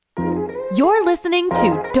You're listening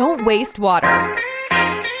to Don't Waste Water.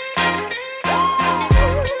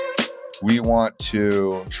 We want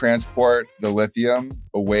to transport the lithium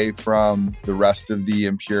away from the rest of the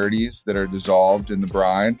impurities that are dissolved in the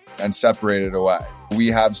brine and separate it away. We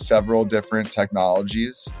have several different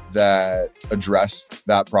technologies that address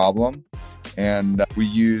that problem. And we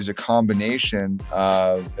use a combination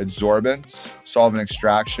of adsorbents, solvent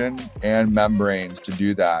extraction, and membranes to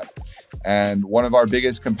do that. And one of our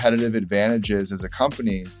biggest competitive advantages as a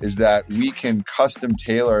company is that we can custom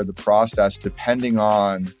tailor the process depending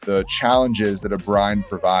on the challenges that a brine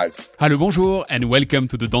provides. Hello, bonjour, and welcome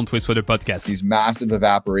to the Don't Waste Water podcast. These massive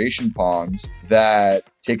evaporation ponds that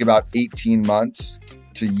take about 18 months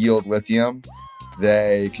to yield lithium.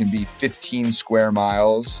 They can be 15 square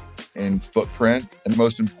miles in footprint. And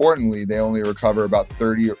most importantly, they only recover about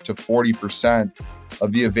 30 to 40%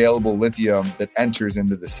 of the available lithium that enters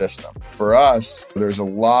into the system. For us, there's a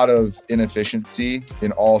lot of inefficiency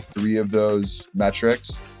in all three of those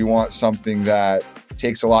metrics. We want something that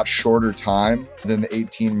takes a lot shorter time than the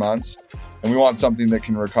 18 months. And we want something that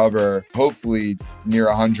can recover hopefully near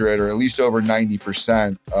 100 or at least over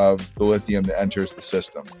 90% of the lithium that enters the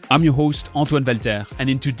system. I'm your host, Antoine Walter, and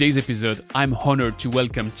in today's episode, I'm honored to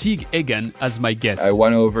welcome Tig Egan as my guest. I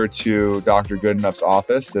went over to Dr. Goodenough's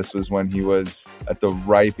office. This was when he was at the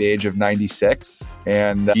ripe age of 96.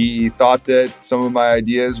 And he thought that some of my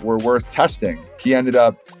ideas were worth testing. He ended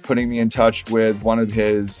up putting me in touch with one of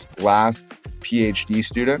his last PhD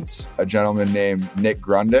students, a gentleman named Nick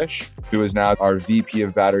Grundish, who is now our VP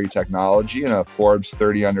of Battery Technology and a Forbes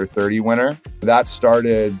 30 Under 30 winner. That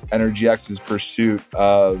started EnergyX's pursuit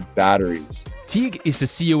of batteries. Tig is the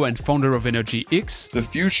CEO and founder of EnergyX. The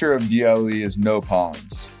future of DLE is no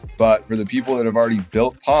ponds. But for the people that have already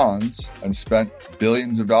built ponds and spent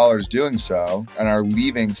billions of dollars doing so and are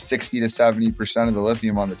leaving 60 to 70% of the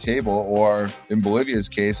lithium on the table, or in Bolivia's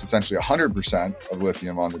case, essentially 100% of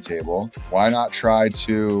lithium on the table, why not try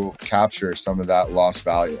to capture some of that lost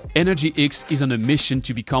value? EnergyX is on a mission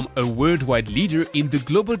to become a worldwide leader in the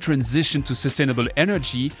global transition to sustainable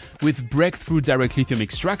energy with breakthrough direct lithium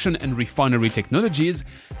extraction and refinery technologies,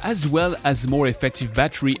 as well as more effective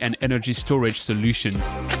battery and energy storage solutions.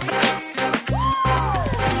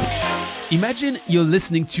 Imagine you're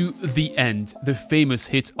listening to The End, the famous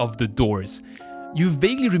hit of The Doors. You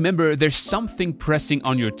vaguely remember there's something pressing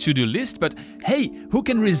on your to-do list, but hey, who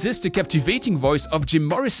can resist the captivating voice of Jim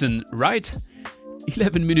Morrison, right?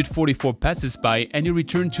 11 minute 44 passes by and you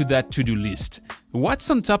return to that to-do list. What's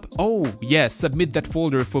on top? Oh, yes, submit that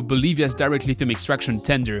folder for Bolivia's direct lithium extraction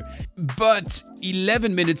tender. But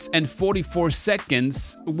 11 minutes and 44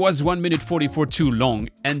 seconds was 1 minute 44 too long,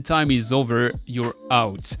 and time is over, you're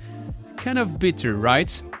out. Kind of bitter,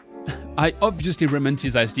 right? I obviously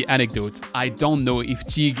romanticize the anecdote. I don't know if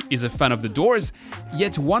Tig is a fan of The Doors,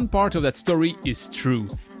 yet one part of that story is true.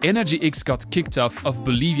 EnergyX got kicked off of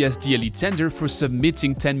Bolivia's DLE tender for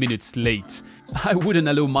submitting 10 minutes late. I wouldn't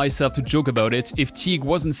allow myself to joke about it if Tig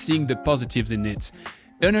wasn't seeing the positives in it.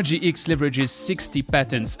 EnergyX leverages 60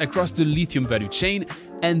 patents across the lithium value chain,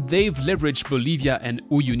 and they've leveraged Bolivia and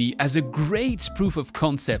Uyuni as a great proof of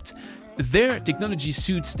concept. Their technology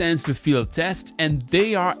suit stands the field test, and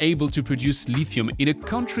they are able to produce lithium in a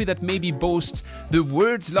country that maybe boasts the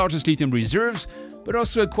world's largest lithium reserves, but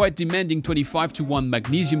also a quite demanding 25:1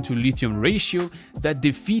 magnesium to lithium ratio that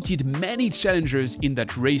defeated many challengers in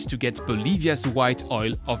that race to get Bolivia's white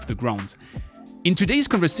oil off the ground. In today's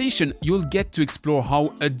conversation, you'll get to explore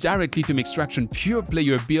how a direct lithium extraction pure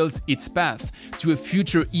player builds its path to a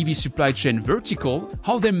future EV supply chain vertical,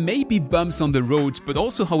 how there may be bumps on the road, but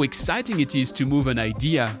also how exciting it is to move an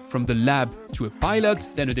idea from the lab to a pilot,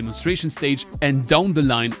 then a demonstration stage, and down the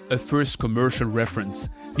line, a first commercial reference.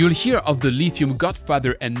 You'll hear of the lithium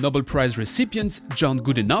godfather and Nobel Prize recipient, John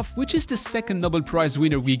Goodenough, which is the second Nobel Prize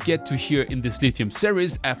winner we get to hear in this lithium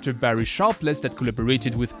series after Barry Sharpless that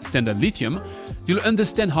collaborated with Standard Lithium. You'll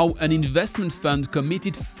understand how an investment fund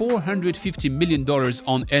committed $450 million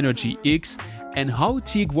on EnergyX and how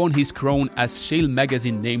Tig won his crown as Shale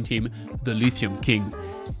Magazine named him the Lithium King.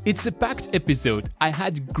 It's a packed episode. I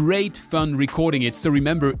had great fun recording it, so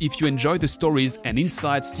remember, if you enjoy the stories and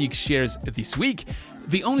insights Tig shares this week,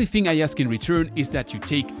 the only thing I ask in return is that you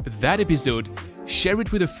take that episode, share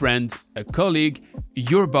it with a friend, a colleague,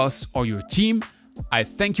 your boss, or your team. I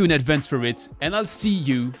thank you in advance for it, and I'll see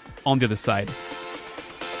you on the other side.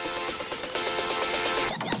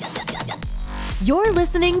 You're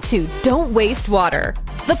listening to Don't Waste Water,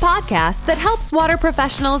 the podcast that helps water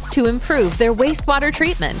professionals to improve their wastewater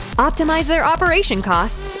treatment, optimize their operation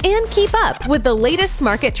costs, and keep up with the latest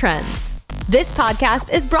market trends. This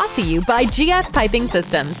podcast is brought to you by GF Piping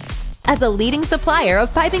Systems. As a leading supplier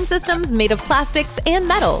of piping systems made of plastics and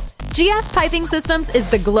metal, GF Piping Systems is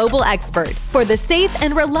the global expert for the safe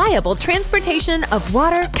and reliable transportation of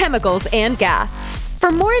water, chemicals, and gas.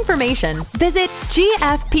 For more information, visit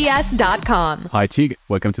gfps.com. Hi, Tig.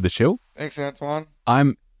 Welcome to the show. Thanks, Antoine.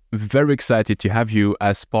 I'm very excited to have you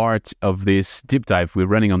as part of this deep dive we're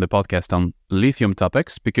running on the podcast on lithium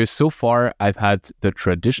topics, because so far I've had the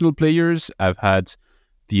traditional players, I've had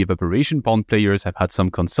the evaporation pond players, I've had some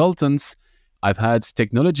consultants, I've had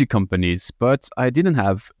technology companies, but I didn't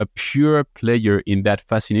have a pure player in that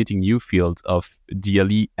fascinating new field of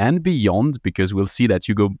DLE and beyond, because we'll see that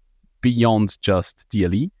you go beyond just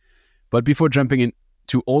DLE. But before jumping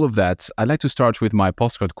into all of that, I'd like to start with my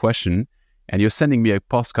postcard question. And you're sending me a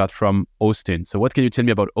postcard from Austin. So what can you tell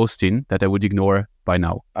me about Austin that I would ignore by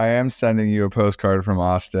now? I am sending you a postcard from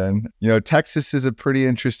Austin. Texas is a pretty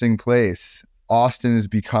interesting place. Austin is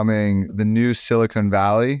becoming the new Silicon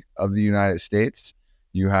Valley of the United States.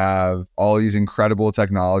 You have all these incredible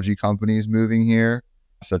technology companies moving here,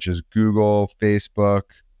 such as Google, Facebook,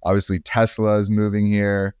 obviously Tesla is moving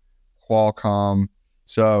here, Qualcomm.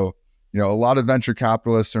 So, a lot of venture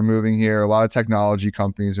capitalists are moving here. A lot of technology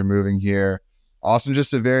companies are moving here. Austin's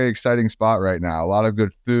just a very exciting spot right now. A lot of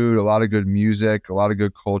good food, a lot of good music, a lot of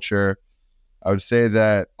good culture. I would say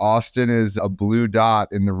that Austin is a blue dot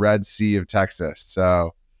in the Red Sea of Texas.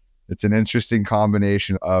 So it's an interesting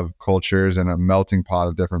combination of cultures and a melting pot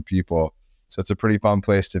of different people. So it's a pretty fun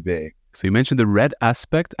place to be. So you mentioned the red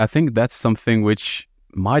aspect. I think that's something which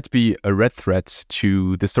might be a red thread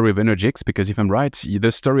to the story of Energix, because if I'm right,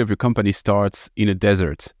 the story of your company starts in a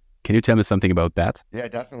desert. Can you tell me something about that? Yeah,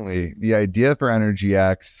 definitely. The idea for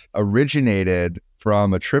EnergyX originated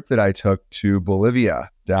from a trip that I took to Bolivia,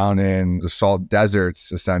 down in the salt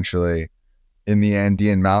deserts, essentially, in the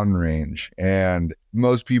Andean mountain range. And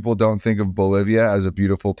most people don't think of Bolivia as a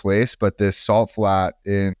beautiful place, but this salt flat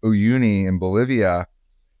in Uyuni in Bolivia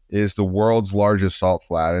is the world's largest salt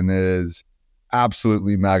flat, and it is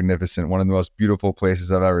absolutely magnificent, one of the most beautiful places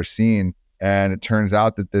I've ever seen. And it turns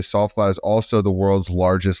out that this salt flat is also the world's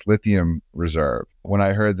largest lithium reserve. When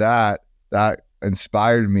I heard that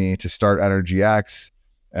inspired me to start EnergyX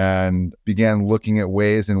and began looking at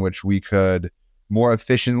ways in which we could more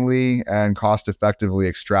efficiently and cost effectively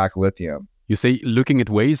extract lithium. You say looking at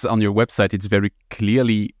ways. On your website, it's very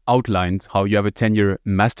clearly outlined how you have a 10-year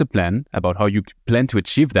master plan about how you plan to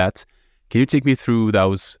achieve that. Can you take me through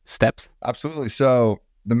those steps? Absolutely. So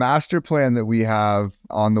the master plan that we have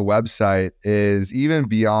on the website is even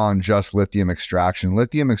beyond just lithium extraction.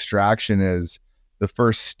 Lithium extraction is the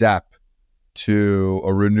first step to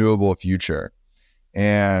a renewable future.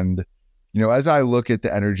 And, as I look at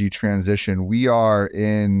the energy transition, we are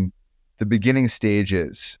in the beginning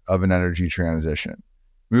stages of an energy transition,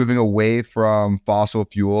 moving away from fossil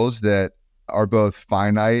fuels that are both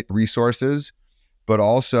finite resources, but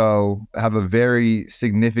also have a very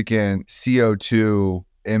significant CO2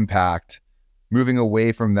 impact. Moving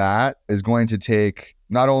away from that is going to take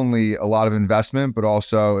not only a lot of investment, but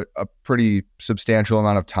also a pretty substantial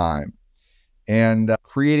amount of time. And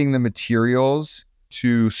creating the materials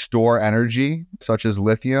to store energy, such as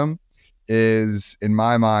lithium, is, in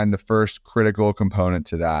my mind, the first critical component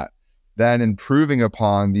to that. Then improving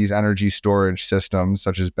upon these energy storage systems,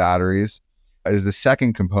 such as batteries, is the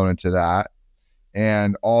second component to that.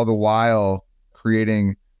 And all the while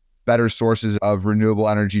creating better sources of renewable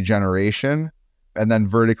energy generation and then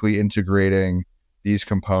vertically integrating these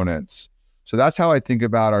components. So that's how I think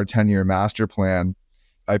about our 10-year master plan.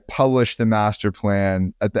 I published the master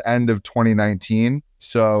plan at the end of 2019.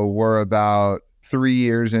 So we're about 3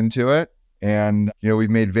 years into it. And, we've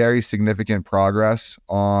made very significant progress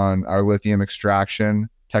on our lithium extraction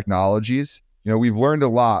technologies. We've learned a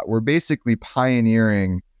lot. We're basically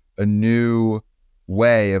pioneering a new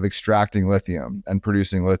way of extracting lithium and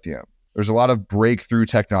producing lithium. There's a lot of breakthrough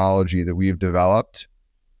technology that we've developed.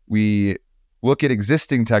 We look at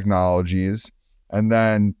existing technologies and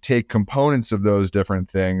then take components of those different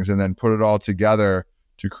things and then put it all together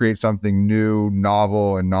to create something new,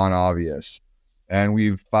 novel, and non-obvious. And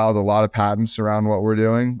we've filed a lot of patents around what we're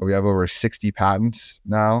doing. We have over 60 patents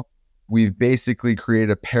now. We've basically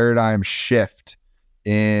created a paradigm shift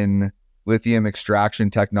in lithium extraction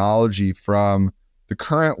technology from the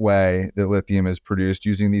current way that lithium is produced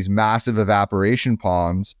using these massive evaporation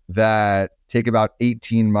ponds that take about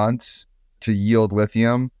 18 months to yield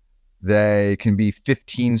lithium. They can be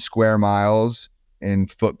 15 square miles in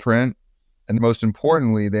footprint. And most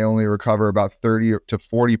importantly, they only recover about 30 to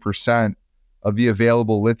 40% of the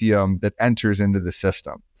available lithium that enters into the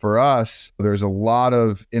system. For us, there's a lot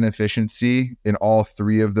of inefficiency in all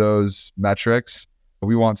three of those metrics.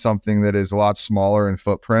 We want something that is a lot smaller in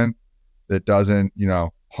footprint, that doesn't,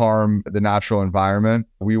 harm the natural environment.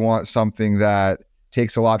 We want something that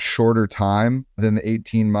takes a lot shorter time than the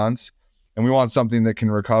 18 months. And we want something that can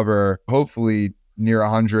recover hopefully near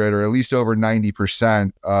 100 or at least over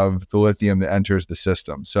 90% of the lithium that enters the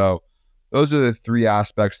system. So those are the three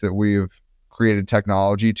aspects that we've created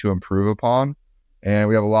technology to improve upon. And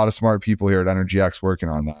we have a lot of smart people here at EnergyX working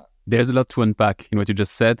on that. There's a lot to unpack in what you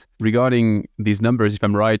just said. Regarding these numbers, if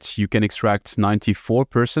I'm right, you can extract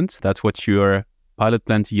 94%. That's what your pilot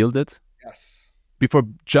plant yielded? Yes. Before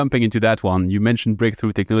jumping into that one, you mentioned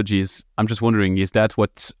breakthrough technologies. I'm just wondering, is that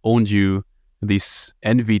what earned you this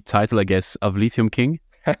envy title, I guess, of Lithium King?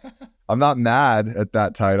 I'm not mad at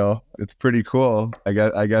that title. It's pretty cool. I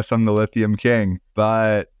guess I'm the Lithium King.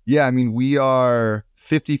 But yeah, we are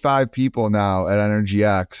 55 people now at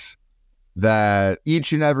EnergyX that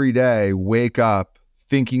each and every day wake up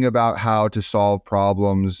thinking about how to solve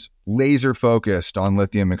problems, laser focused on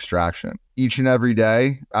lithium extraction. Each and every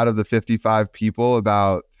day, out of the 55 people,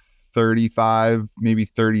 about 35, maybe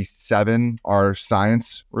 37 are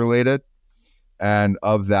science related. And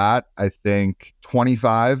of that, I think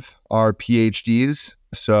 25 are PhDs.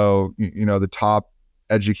 So, the top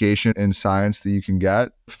education in science that you can get.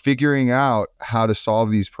 Figuring out how to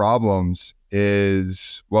solve these problems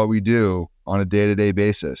is what we do on a day-to-day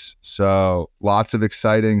basis. So lots of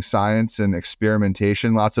exciting science and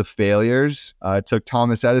experimentation, lots of failures. It took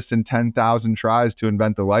Thomas Edison 10,000 tries to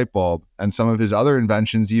invent the light bulb, and some of his other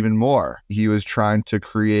inventions even more. He was trying to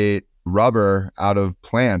create rubber out of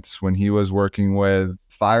plants when he was working with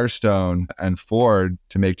Firestone and Ford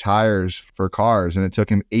to make tires for cars. And it took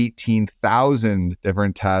him 18,000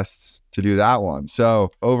 different tests to do that one.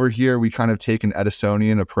 So over here, we kind of take an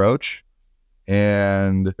Edisonian approach.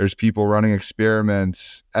 And there's people running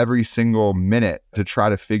experiments every single minute to try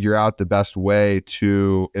to figure out the best way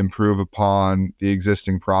to improve upon the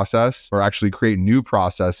existing process or actually create new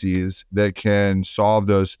processes that can solve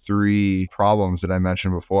those three problems that I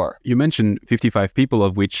mentioned before. You mentioned 55 people,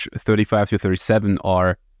 of which 35 to 37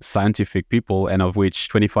 are scientific people and of which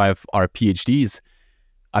 25 are PhDs.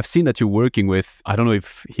 I've seen that you're working with, I don't know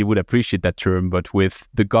if he would appreciate that term, but with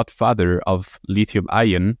the godfather of lithium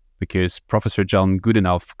ion, because Professor John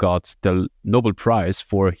Goodenough got the Nobel Prize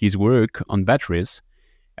for his work on batteries.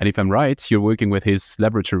 And if I'm right, you're working with his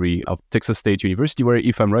laboratory of Texas State University, where,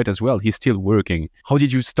 if I'm right as well, he's still working. How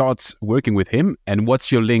did you start working with him? And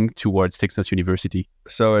what's your link towards Texas University?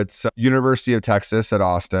 So it's University of Texas at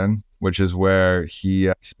Austin, which is where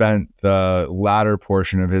he spent the latter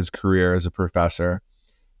portion of his career as a professor.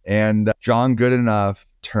 And John Goodenough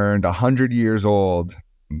turned 100 years old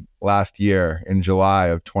last year in July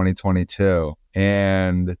of 2022.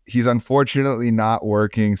 And he's unfortunately not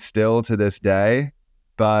working still to this day,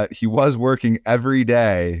 but he was working every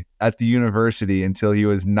day at the university until he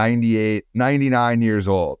was 99 years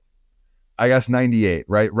old. I guess 98,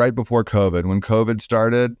 right before COVID. When COVID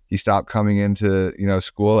started, he stopped coming into,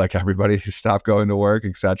 school like everybody. He stopped going to work,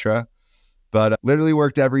 etc. But literally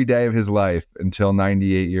worked every day of his life until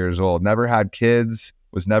 98 years old. Never had kids,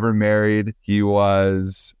 was never married. He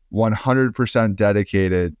was 100%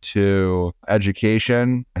 dedicated to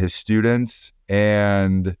education, his students,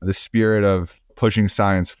 and the spirit of pushing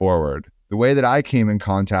science forward. The way that I came in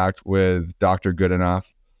contact with Dr.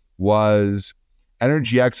 Goodenough was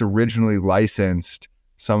EnergyX originally licensed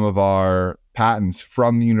some of our patents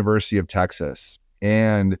from the University of Texas.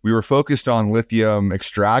 And we were focused on lithium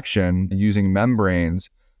extraction using membranes,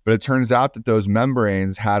 but it turns out that those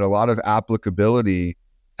membranes had a lot of applicability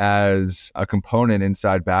as a component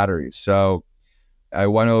inside batteries. So I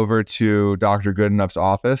went over to Dr. Goodenough's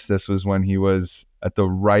office. This was when he was at the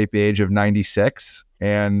ripe age of 96.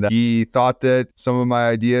 And he thought that some of my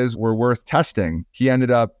ideas were worth testing. He ended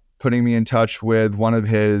up putting me in touch with one of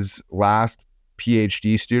his last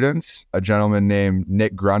PhD students, a gentleman named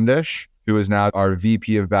Nick Grundish, who is now our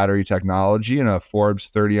VP of Battery Technology and a Forbes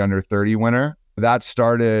 30 Under 30 winner. That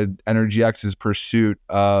started EnergyX's pursuit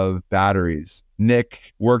of batteries.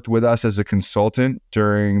 Nick worked with us as a consultant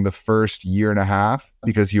during the first year and a half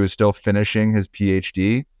because he was still finishing his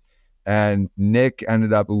PhD. And Nick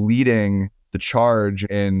ended up leading the charge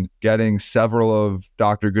in getting several of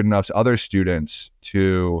Dr. Goodenough's other students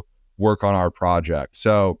to work on our project.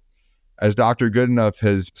 So as Dr. Goodenough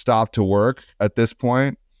has stopped to work at this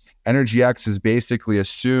point, EnergyX has basically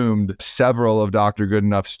assumed several of Dr.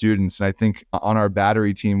 Goodenough's students. And I think on our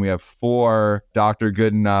battery team, we have 4 Dr.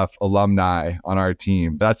 Goodenough alumni on our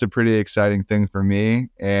team. That's a pretty exciting thing for me.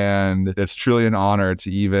 And it's truly an honor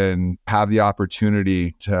to even have the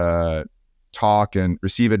opportunity to talk and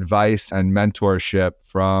receive advice and mentorship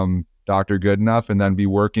from Dr. Goodenough and then be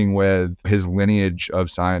working with his lineage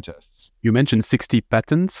of scientists. You mentioned 60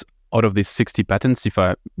 patents. Out of these 60 patents, if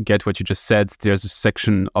I get what you just said, there's a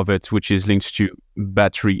section of it which is linked to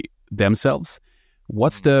battery themselves.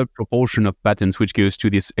 What's the proportion of patents which goes to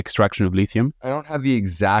this extraction of lithium? I don't have the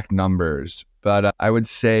exact numbers, but I would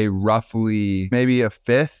say roughly maybe a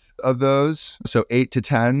fifth of those. So 8 to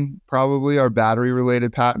 10 probably are battery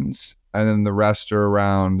related patents. And then the rest are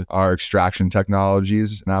around our extraction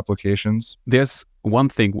technologies and applications. There's one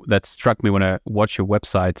thing that struck me when I watched your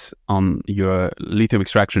website on your lithium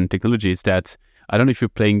extraction technology is that, I don't know if you're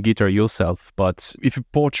playing guitar yourself, but if you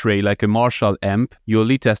portray like a Marshall amp, your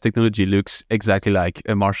LITAS technology looks exactly like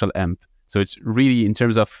a Marshall amp. So it's really, in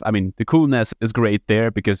terms of, the coolness is great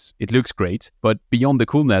there because it looks great. But beyond the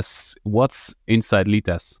coolness, what's inside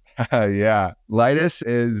LITAS? Yeah. LITAS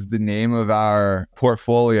is the name of our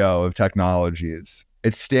portfolio of technologies.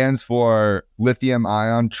 It stands for lithium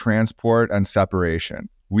ion transport and separation.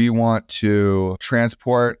 We want to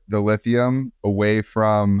transport the lithium away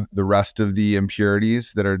from the rest of the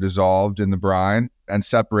impurities that are dissolved in the brine and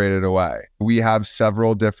separate it away. We have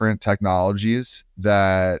several different technologies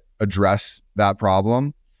that address that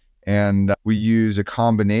problem. And we use a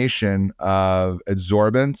combination of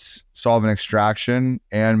adsorbents, solvent extraction,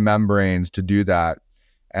 and membranes to do that.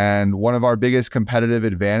 And one of our biggest competitive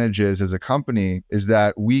advantages as a company is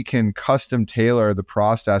that we can custom tailor the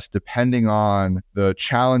process depending on the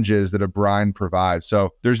challenges that a brine provides.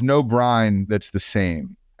 So there's no brine that's the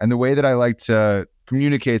same. And the way that I like to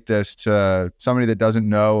communicate this to somebody that doesn't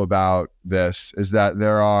know about this is that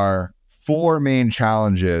there are 4 main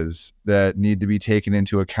challenges that need to be taken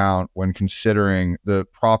into account when considering the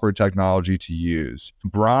proper technology to use.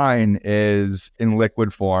 Brine is in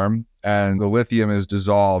liquid form, and the lithium is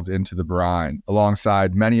dissolved into the brine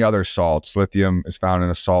alongside many other salts. Lithium is found in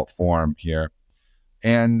a salt form here.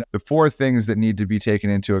 And the 4 things that need to be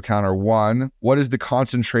taken into account are: 1, what is the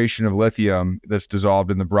concentration of lithium that's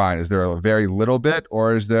dissolved in the brine? Is there a very little bit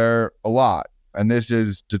or is there a lot? And this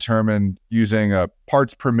is determined using a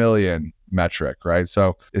parts per million metric, right?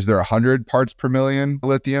 So is there 100 parts per million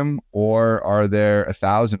lithium or are there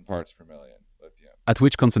 1,000 parts per million lithium? At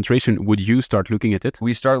which concentration would you start looking at it?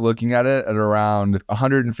 We start looking at it at around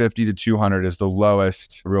 150 to 200 is the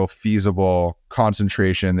lowest real feasible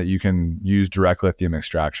concentration that you can use direct lithium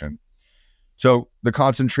extraction. So the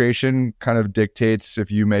concentration kind of dictates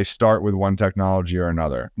if you may start with one technology or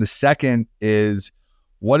another. The second is,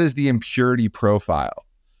 what is the impurity profile?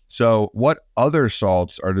 So what other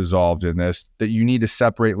salts are dissolved in this that you need to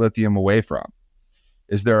separate lithium away from?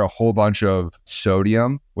 Is there a whole bunch of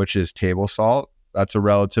sodium, which is table salt? That's a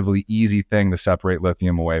relatively easy thing to separate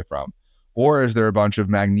lithium away from. Or is there a bunch of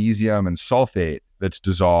magnesium and sulfate that's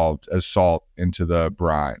dissolved as salt into the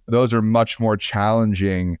brine? Those are much more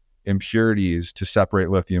challenging impurities to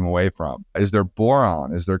separate lithium away from. Is there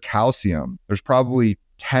boron? Is there calcium? There's probably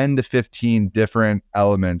 10 to 15 different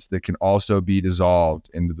elements that can also be dissolved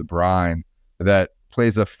into the brine that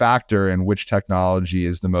plays a factor in which technology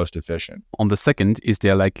is the most efficient. On the second, is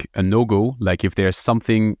there like a no-go? Like if there's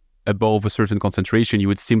something above a certain concentration, you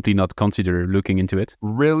would simply not consider looking into it?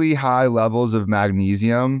 Really high levels of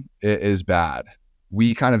magnesium is bad.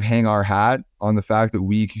 We kind of hang our hat on the fact that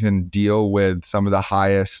we can deal with some of the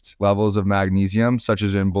highest levels of magnesium, such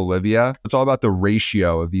as in Bolivia. It's all about the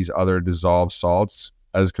ratio of these other dissolved salts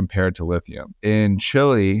as compared to lithium. In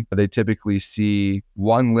Chile, they typically see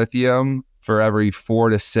 1 lithium for every 4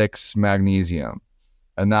 to 6 magnesium.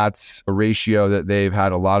 And that's a ratio that they've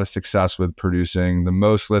had a lot of success with producing the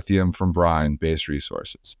most lithium from brine-based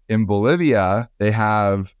resources. In Bolivia, they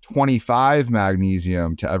have 25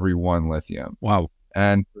 magnesium to every 1 lithium. Wow.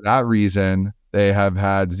 And for that reason, they have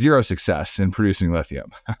had 0 success in producing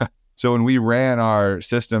lithium. So when we ran our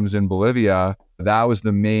systems in Bolivia, that was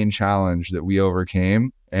the main challenge that we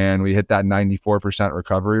overcame. And we hit that 94%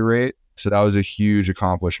 recovery rate. So that was a huge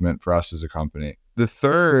accomplishment for us as a company. The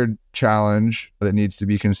third challenge that needs to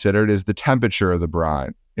be considered is the temperature of the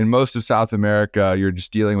brine. In most of South America, you're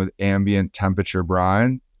just dealing with ambient temperature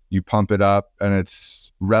brine. You pump it up and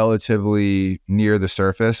it's relatively near the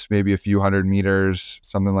surface, maybe a few hundred meters,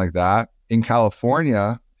 something like that. In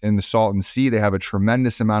California, in the Salton Sea, they have a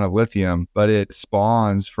tremendous amount of lithium, but it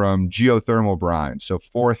spawns from geothermal brine. So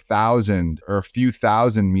 4,000 or a few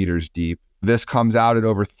thousand meters deep. This comes out at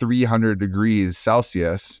over 300 degrees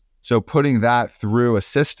Celsius. So putting that through a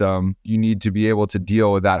system, you need to be able to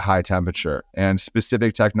deal with that high temperature. And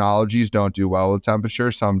specific technologies don't do well with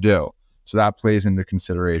temperature, some do. So that plays into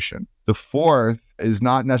consideration. The fourth is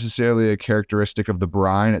not necessarily a characteristic of the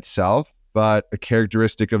brine itself, but a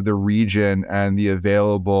characteristic of the region and the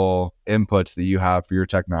available inputs that you have for your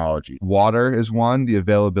technology. Water is one, the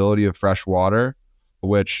availability of fresh water,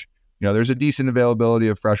 which, there's a decent availability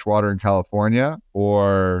of fresh water in California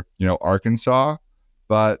or, Arkansas,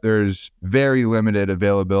 but there's very limited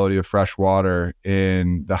availability of fresh water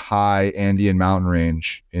in the high Andean mountain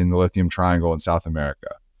range in the Lithium Triangle in South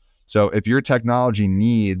America. So if your technology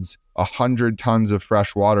needs 100 tons of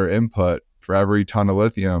fresh water input for every ton of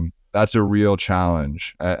lithium, that's a real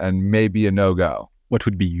challenge and maybe a no-go. What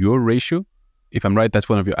would be your ratio? If I'm right, that's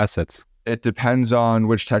one of your assets. It depends on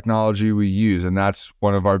which technology we use. And that's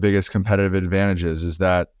one of our biggest competitive advantages, is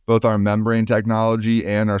that both our membrane technology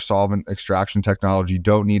and our solvent extraction technology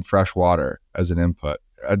don't need fresh water as an input.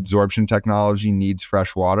 Adsorption technology needs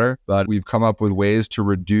fresh water, but we've come up with ways to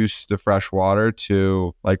reduce the fresh water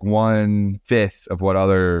to like 1/5 of what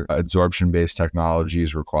other adsorption-based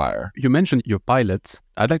technologies require. You mentioned your pilots.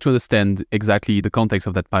 I'd like to understand exactly the context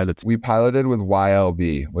of that pilot. We piloted with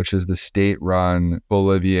YLB, which is the state-run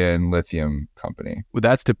Bolivian lithium company. Well,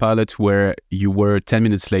 that's the pilot where you were 10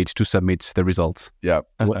 minutes late to submit the results. Yep.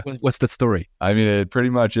 What's that story? I mean, it pretty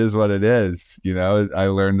much is what it is. I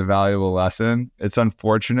learned a valuable lesson. It's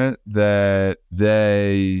unfortunate that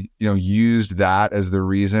they, used that as the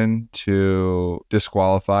reason to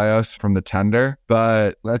disqualify us from the tender.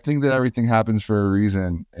 But I think that everything happens for a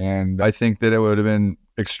reason. And I think that it would have been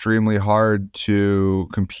extremely hard to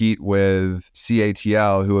compete with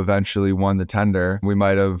CATL, who eventually won the tender. We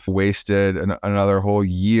might have wasted another whole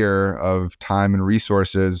year of time and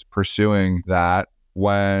resources pursuing that,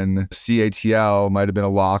 when CATL might have been a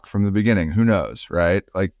lock from the beginning. Who knows, right?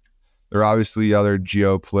 Like, there are obviously other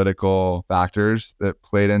geopolitical factors that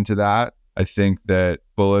played into that. I think that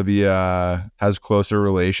Bolivia has closer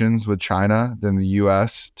relations with China than the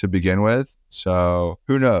US to begin with. So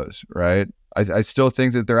who knows, right? I still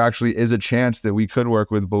think that there actually is a chance that we could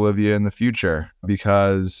work with Bolivia in the future,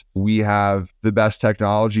 because we have the best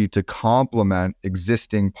technology to complement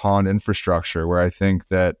existing pond infrastructure, where I think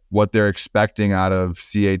that what they're expecting out of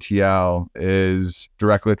CATL is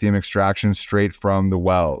direct lithium extraction straight from the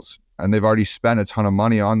wells. And they've already spent a ton of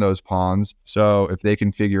money on those ponds. So if they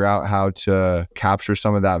can figure out how to capture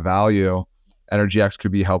some of that value, EnergyX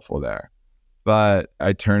could be helpful there. But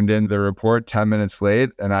I turned in the report 10 minutes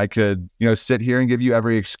late, and I could, sit here and give you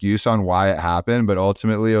every excuse on why it happened. But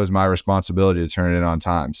ultimately, it was my responsibility to turn it in on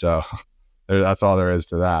time. So that's all there is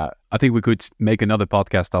to that. I think we could make another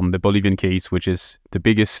podcast on the Bolivian case, which is the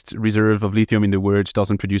biggest reserve of lithium in the world,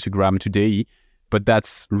 doesn't produce a gram today. But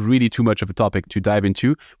that's really too much of a topic to dive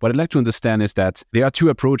into. What I'd like to understand is that there are two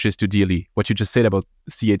approaches to DLE. What you just said about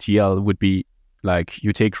CATL would be like,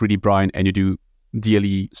 you take really brine and you do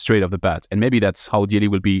DLE straight off the bat. And maybe that's how DLE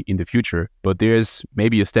will be in the future. But there's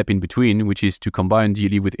maybe a step in between, which is to combine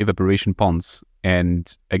DLE with evaporation ponds.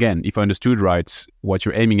 And again, if I understood right, what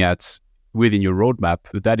you're aiming at within your roadmap,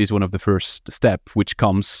 that is one of the first steps, which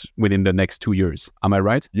comes within the next 2 years. Am I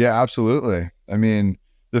right? Yeah, absolutely. I mean,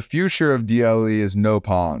 the future of DLE is no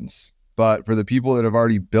ponds. But for the people that have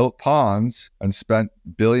already built ponds and spent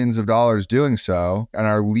billions of dollars doing so, and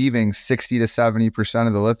are leaving 60 to 70%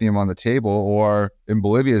 of the lithium on the table, or in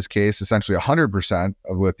Bolivia's case, essentially 100%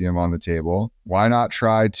 of lithium on the table, why not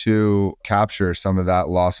try to capture some of that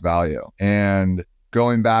lost value? And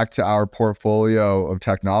going back to our portfolio of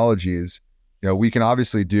technologies, we can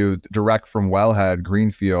obviously do direct from wellhead,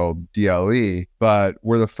 greenfield, DLE, but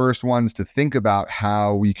we're the first ones to think about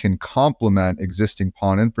how we can complement existing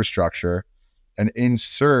pond infrastructure and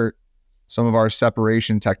insert some of our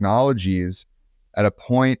separation technologies at a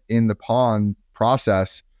point in the pond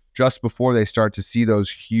process just before they start to see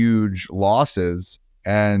those huge losses,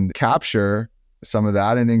 and capture some of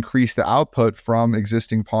that and increase the output from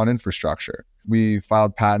existing pond infrastructure. We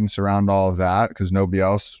filed patents around all of that because nobody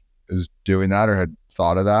else is doing that or had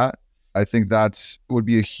thought of that. I think would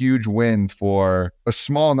be a huge win for a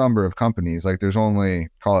small number of companies. Like, there's only,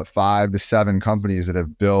 call it 5 to 7 companies that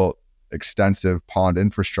have built extensive pond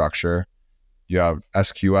infrastructure. You have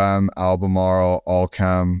SQM, Albemarle,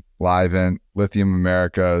 Allchem, Livent, Lithium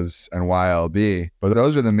Americas, and YLB. But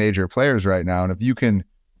those are the major players right now. And if you can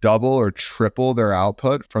double or triple their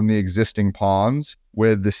output from the existing ponds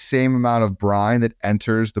with the same amount of brine that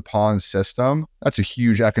enters the pond system, that's a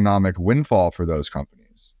huge economic windfall for those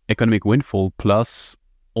companies. Economic windfall, plus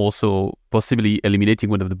also possibly eliminating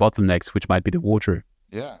one of the bottlenecks, which might be the water.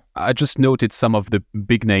 Yeah. I just noted some of the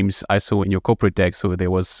big names I saw in your corporate deck. So there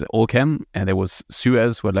was Allchem and there was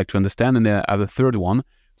Suez, who I'd like to understand, and then I have a third one.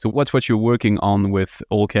 So what's what you're working on with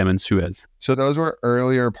Allchem and Suez? So those were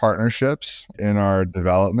earlier partnerships in our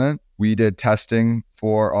development. We did testing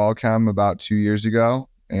for Allchem about 2 years ago,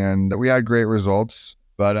 and we had great results,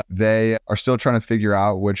 but they are still trying to figure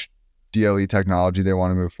out which DLE technology they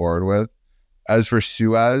want to move forward with. As for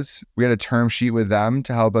Suez, we had a term sheet with them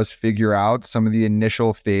to help us figure out some of the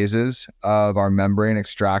initial phases of our membrane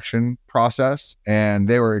extraction process. And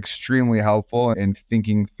they were extremely helpful in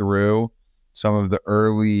thinking through some of the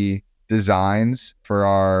early designs for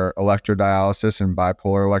our electrodialysis and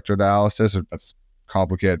bipolar electrodialysis. That's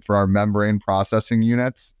complicated, for our membrane processing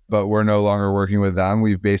units, but we're no longer working with them.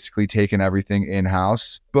 We've basically taken everything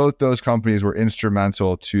in-house. Both those companies were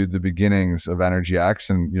instrumental to the beginnings of EnergyX,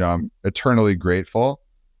 and I'm eternally grateful,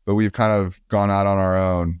 but we've kind of gone out on our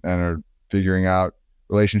own and are figuring out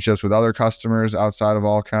relationships with other customers outside of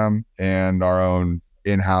Allchem and our own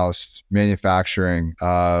in-house manufacturing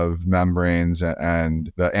of membranes and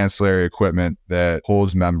the ancillary equipment that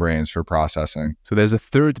holds membranes for processing. So there's a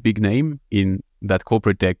third big name in that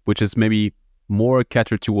corporate deck, which is maybe more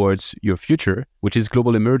catered towards your future, which is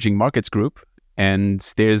Global Emerging Markets Group. And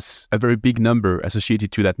there's a very big number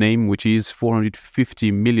associated to that name, which is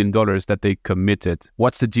 $450 million that they committed.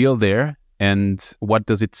 What's the deal there? And what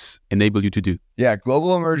does it enable you to do? Yeah,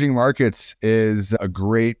 Global Emerging Markets is a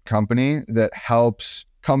great company that helps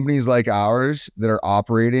companies like ours that are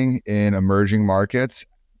operating in emerging markets,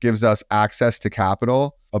 gives us access to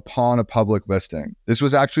capital upon a public listing. This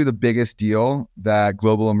was actually the biggest deal that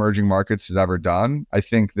Global Emerging Markets has ever done. I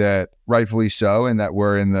think that rightfully so, in that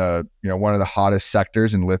we're in the, one of the hottest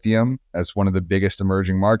sectors in lithium as one of the biggest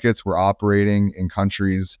emerging markets. We're operating in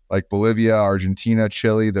countries like Bolivia, Argentina,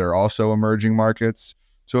 Chile that are also emerging markets.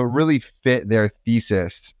 So it really fit their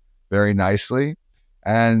thesis very nicely.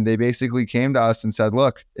 And they basically came to us and said,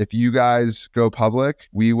 look, if you guys go public,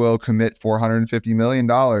 we will commit $450 million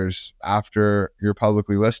after you're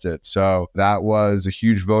publicly listed. So that was a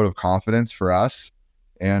huge vote of confidence for us.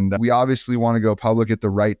 And we obviously want to go public at the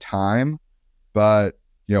right time, but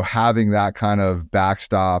having that kind of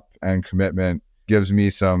backstop and commitment gives me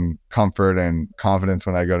some comfort and confidence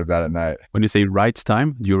when I go to bed at night. When you say right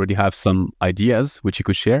time, do you already have some ideas which you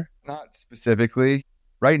could share? Not specifically.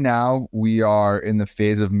 Right now, we are in the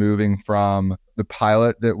phase of moving from the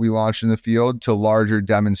pilot that we launched in the field to larger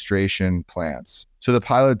demonstration plants. So the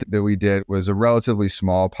pilot that we did was a relatively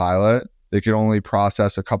small pilot. They could only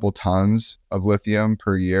process a couple tons of lithium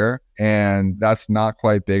per year. And that's not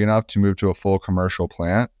quite big enough to move to a full commercial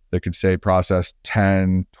plant that could, say, process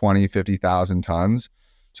 10, 20, 50,000 tons.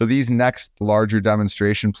 So these next larger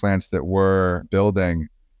demonstration plants that we're building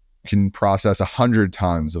can process 100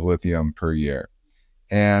 tons of lithium per year.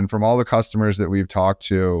 And from all the customers that we've talked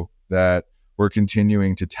to that we're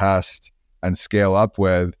continuing to test and scale up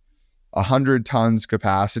with, 100 tons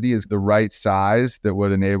capacity is the right size that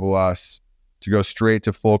would enable us to go straight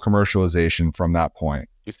to full commercialization from that point.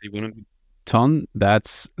 You say 100 ton,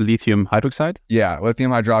 that's lithium hydroxide? Yeah,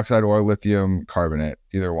 lithium hydroxide or lithium carbonate,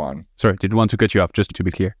 either one. Sorry, did want to cut you off, just to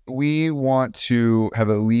be clear. We want to have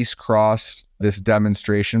at least crossed this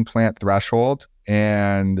demonstration plant threshold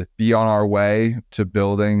and be on our way to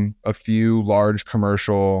building a few large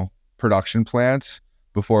commercial production plants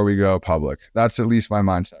before we go public. That's at least my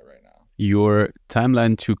mindset right now. Your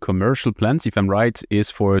timeline to commercial plants, if I'm right, is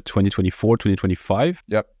for 2024, 2025.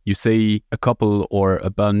 Yep. You say a couple or a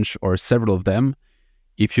bunch or several of them.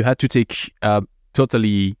 If you had to take a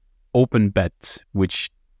totally open bet, which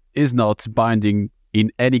is not binding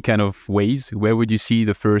in any kind of ways, where would you see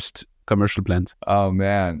the first commercial plant? Oh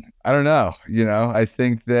man, I don't know. I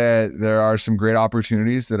think that there are some great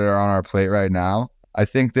opportunities that are on our plate right now. I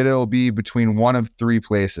think that it'll be between one of three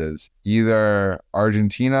places, either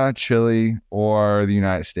Argentina, Chile, or the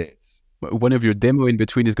United States. One of your demo in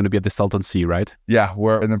between is going to be at the Salton Sea, right? Yeah,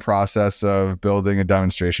 we're in the process of building a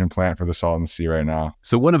demonstration plant for the Salton Sea right now.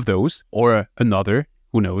 So one of those or another,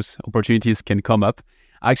 who knows, opportunities can come up.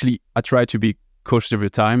 Actually, I try to be cautious of your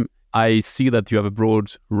time. I see that you have a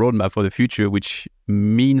broad roadmap for the future, which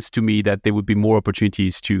means to me that there would be more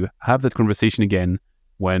opportunities to have that conversation again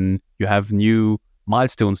when you have new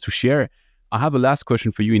milestones to share. I have a last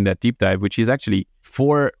question for you in that deep dive, which is actually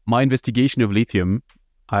for my investigation of lithium.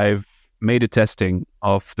 I've made a testing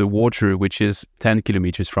of the water, which is 10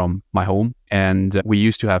 kilometers from my home. And we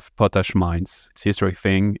used to have potash mines. It's a historic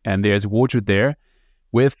thing. And there's water there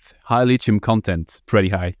with high lithium content, pretty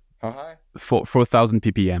high. How high? 4,000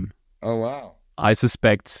 ppm. Oh, wow. I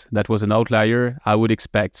suspect that was an outlier. I would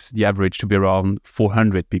expect the average to be around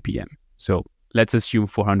 400 ppm. So let's assume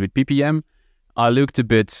 400 ppm. I looked a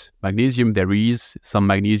bit magnesium. There is some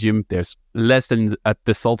magnesium. There's less than at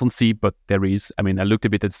the Salton Sea, but there is. I looked a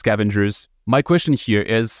bit at scavengers. My question here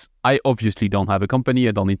is, I obviously don't have a company.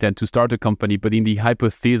 I don't intend to start a company, but in the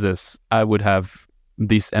hypothesis, I would have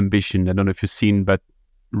this ambition. I don't know if you've seen, but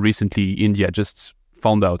recently India just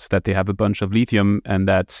found out that they have a bunch of lithium and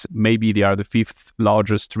that maybe they are the 5th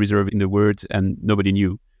largest reserve in the world and nobody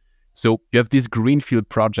knew. So you have these greenfield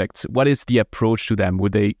projects. What is the approach to them?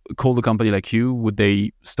 Would they call a company like you? Would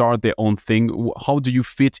they start their own thing? How do you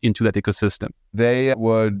fit into that ecosystem? They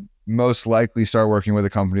would most likely start working with a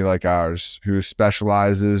company like ours who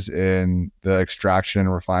specializes in the extraction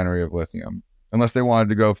and refinery of lithium, unless they wanted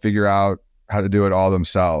to go figure out how to do it all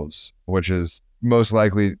themselves, which is most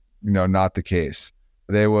likely, not the case.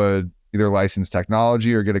 They would either license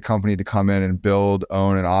technology or get a company to come in and build,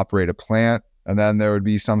 own, and operate a plant. And then there would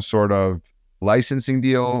be some sort of licensing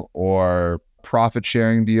deal or profit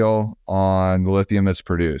sharing deal on the lithium that's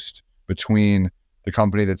produced between the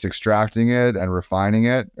company that's extracting it and refining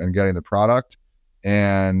it and getting the product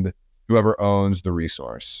and whoever owns the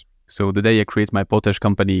resource. So the day I create my potash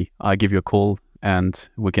company, I give you a call and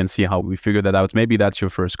we can see how we figure that out. Maybe that's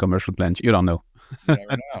your first commercial plant. You don't know. You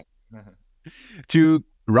never know. To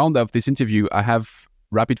round up this interview, I have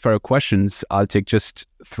rapid fire questions. I'll take just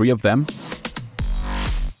 3 of them.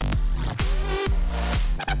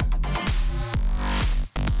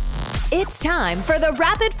 It's time for the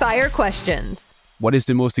rapid fire questions. What is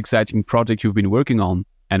the most exciting project you've been working on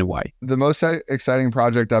and why? The most exciting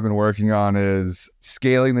project I've been working on is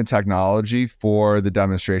scaling the technology for the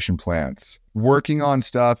demonstration plants. Working on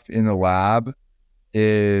stuff in the lab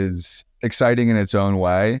is exciting in its own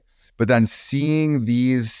way, but then seeing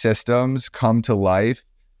these systems come to life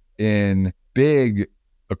in big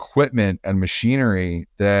equipment and machinery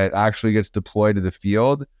that actually gets deployed to the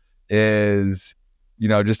field is,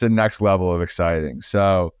 just a next level of exciting.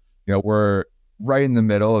 So, we're right in the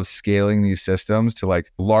middle of scaling these systems to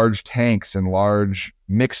like large tanks and large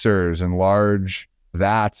mixers and large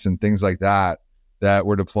vats and things like that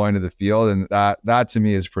we're deploying to the field. And that to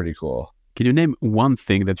me is pretty cool. Can you name one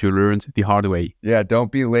thing that you learned the hard way? Yeah,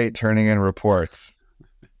 don't be late turning in reports.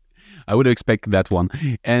 I would expect that one.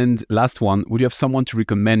 And last one, would you have someone to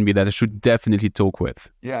recommend me that I should definitely talk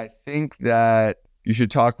with? Yeah, I think that you should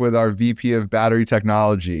talk with our VP of battery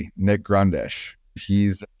technology, Nick Grundish.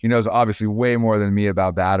 He knows obviously way more than me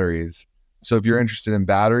about batteries. So if you're interested in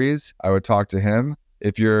batteries, I would talk to him.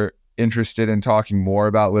 If you're interested in talking more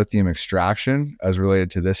about lithium extraction as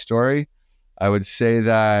related to this story, I would say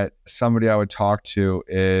that somebody I would talk to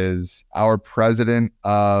is our president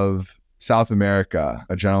of South America,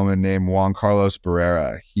 a gentleman named Juan Carlos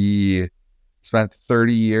Barrera. He spent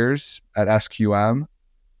 30 years at SQM,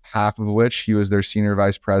 half of which he was their senior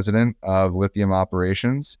vice president of lithium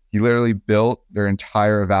operations. He literally built their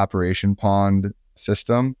entire evaporation pond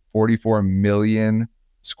system, 44 million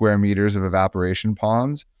square meters of evaporation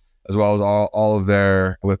ponds, as well as all of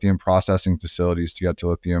their lithium processing facilities to get to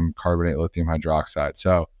lithium carbonate, lithium hydroxide.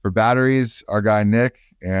 So for batteries, our guy Nick,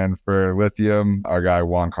 and for lithium, our guy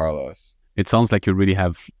Juan Carlos. It sounds like you really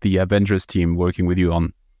have the Avengers team working with you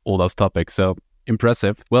on all those topics. So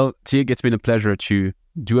impressive. Well, Tig, it's been a pleasure to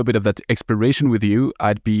do a bit of that exploration with you.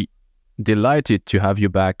 I'd be delighted to have you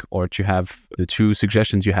back, or to have the 2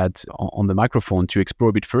 suggestions you had on the microphone to explore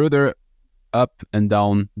a bit further up and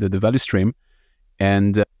down the value stream.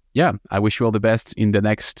 And I wish you all the best in the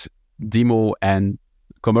next demo and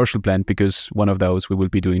commercial plant, because one of those we will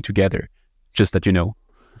be doing together, just that you know.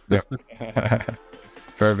 Yep.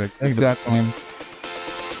 Perfect. Thanks, Antoine.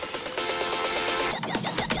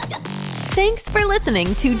 Thanks for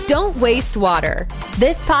listening to Don't Waste Water.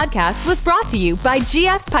 This podcast was brought to you by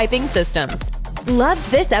GF Piping Systems. Loved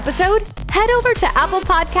this episode? Head over to Apple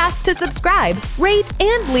Podcasts to subscribe, rate,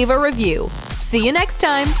 and leave a review. See you next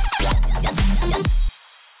time.